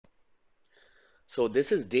So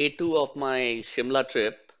this is day two of my Shimla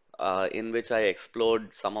trip, in which I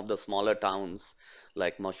explored some of the smaller towns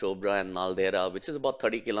like Mashobra and Naldhera, which is about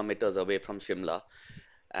 30 kilometers away from Shimla.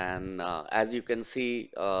 And as you can see,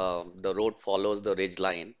 the road follows the ridge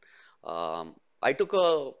line. I took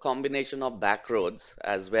a combination of back roads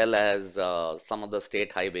as well as some of the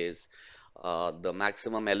state highways. The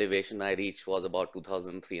maximum elevation I reached was about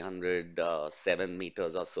 2,307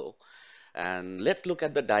 meters or so. And let's look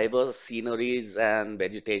at the diverse sceneries and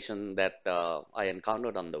vegetation that I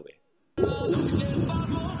encountered on the way.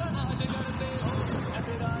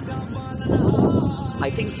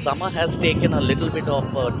 I think summer has taken a little bit of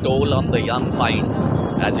a toll on the young pines,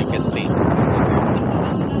 as you can see.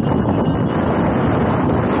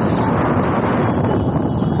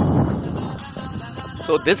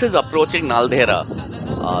 So this is approaching Naldhera.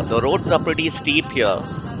 The roads are pretty steep here,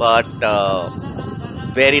 but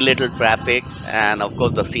very little traffic, and of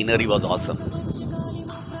course the scenery was awesome.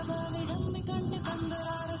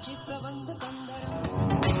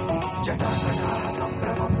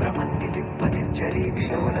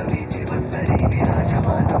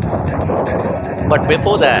 But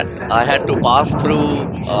before that, I had to pass through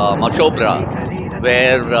Mashobra,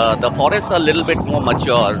 where the forests are a little bit more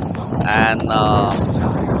mature and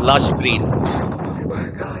lush green,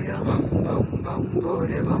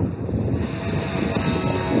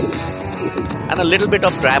 and a little bit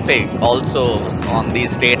of traffic also on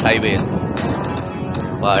these state highways,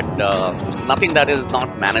 but nothing that is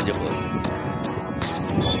not manageable.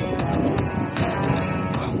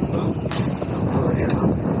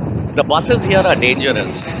 The buses here are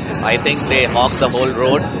dangerous. I think they hog the whole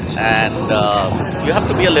road, and you have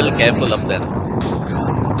to be a little careful of them.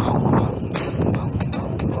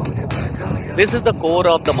 This is the core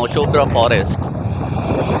of the Mashobra forest.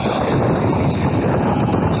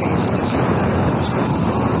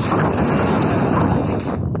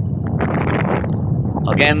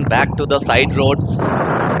 Again, back to the side roads.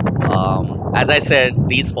 As I said,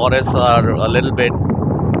 these forests are a little bit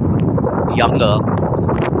younger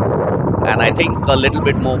and I think a little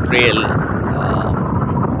bit more frail.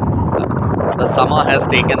 The summer has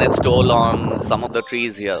taken its toll on some of the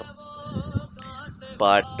trees here,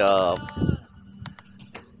 but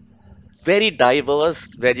very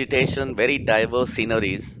diverse vegetation, very diverse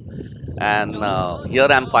sceneries. And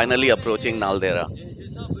here I'm finally approaching Naldhera.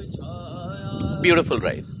 Beautiful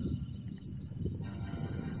ride.